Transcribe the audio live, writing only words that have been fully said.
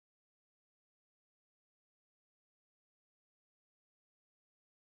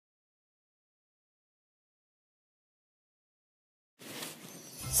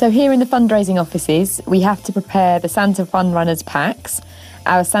So here in the fundraising offices, we have to prepare the Santa Fun Runners packs.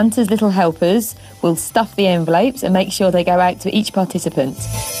 Our Santa's little helpers will stuff the envelopes and make sure they go out to each participant.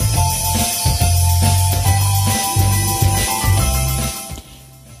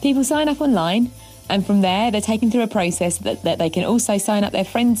 People sign up online, and from there they're taken through a process that they can also sign up their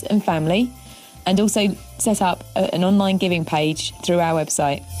friends and family, and also set up an online giving page through our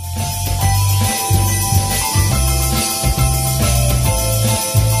website.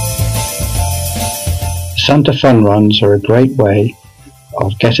 Santa Fun Runs are a great way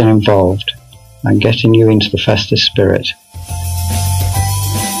of getting involved and getting you into the festive spirit.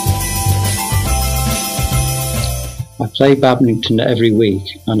 I play badminton every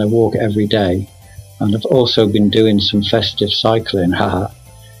week and I walk every day, and I've also been doing some festive cycling,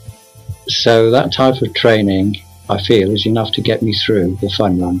 so that type of training I feel is enough to get me through the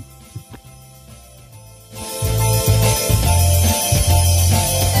fun run.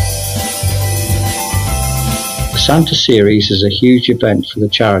 The Santa series is a huge event for the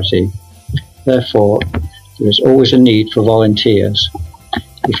charity, therefore there is always a need for volunteers.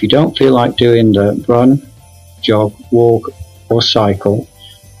 If you don't feel like doing the run, jog, walk or cycle,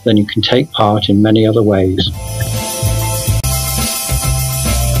 then you can take part in many other ways.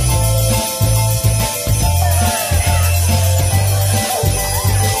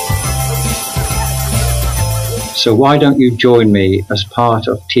 So why don't you join me as part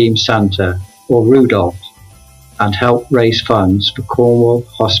of Team Santa or Rudolph and help raise funds for Cornwall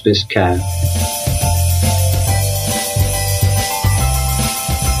Hospice Care.